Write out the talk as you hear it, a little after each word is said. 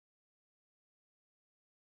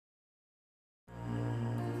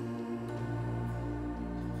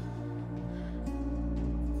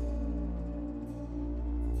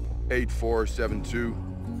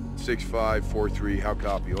8472-6543. How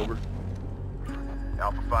copy? Over.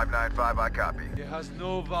 Alpha 595, I copy. It has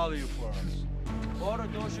no value for us.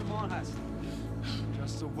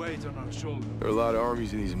 Just a weight on our shoulder. There are a lot of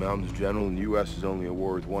armies in these mountains, General, and the U.S. is only at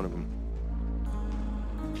war with one of them.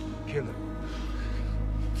 Kill him.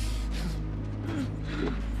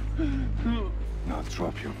 Now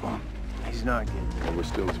drop your bomb. He's not getting it. Oh, we're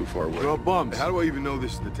still too far away. Drop bombs. How do I even know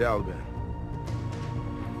this is the Taliban?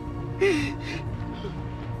 You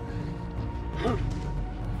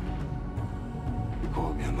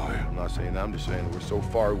called me a liar. I'm not saying that. I'm just saying that we're so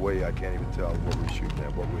far away I can't even tell what we're shooting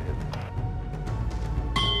at, what we're hitting.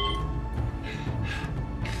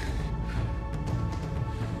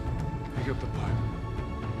 Pick up the pipe.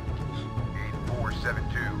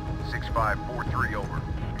 8472-6543, over.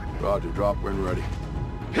 Roger, drop when ready.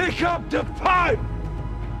 Pick up the pipe!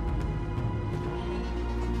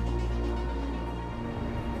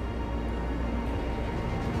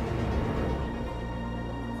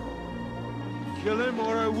 Kill him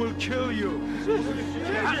or I will kill you! Kill him!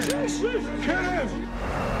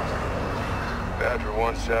 Badger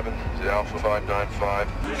 17 to Alpha 595.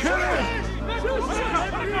 Kill him!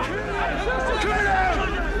 Kill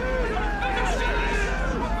him!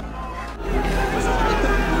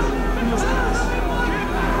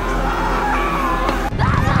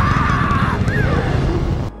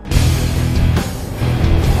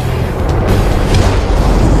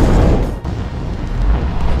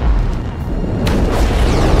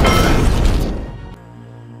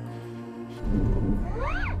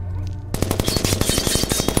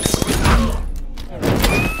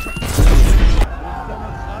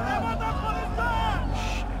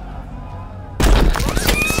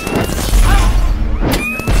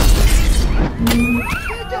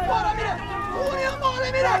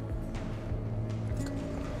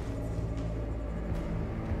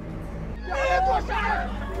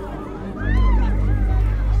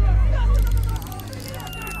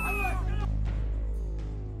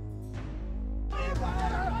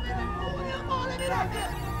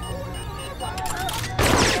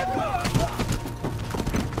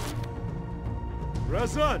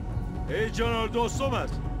 رسان ای جانار دوستم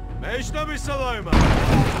است میشنوی صدای من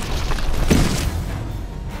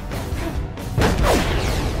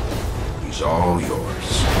He's all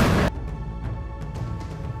yours.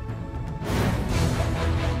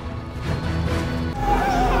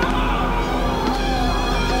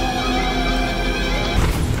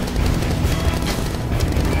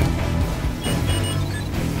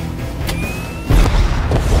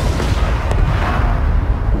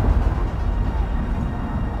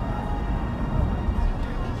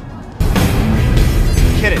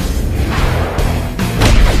 Hit it.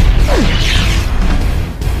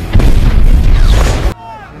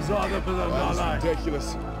 That's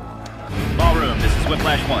ridiculous. Ballroom, this is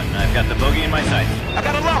Whiplash 1. I've got the bogey in my sights. I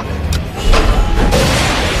got a lock!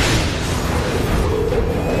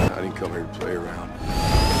 I didn't come here to play around.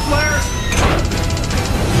 Flares!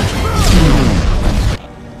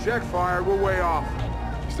 Check fire, we're way off.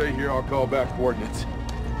 Stay here, I'll call back coordinates.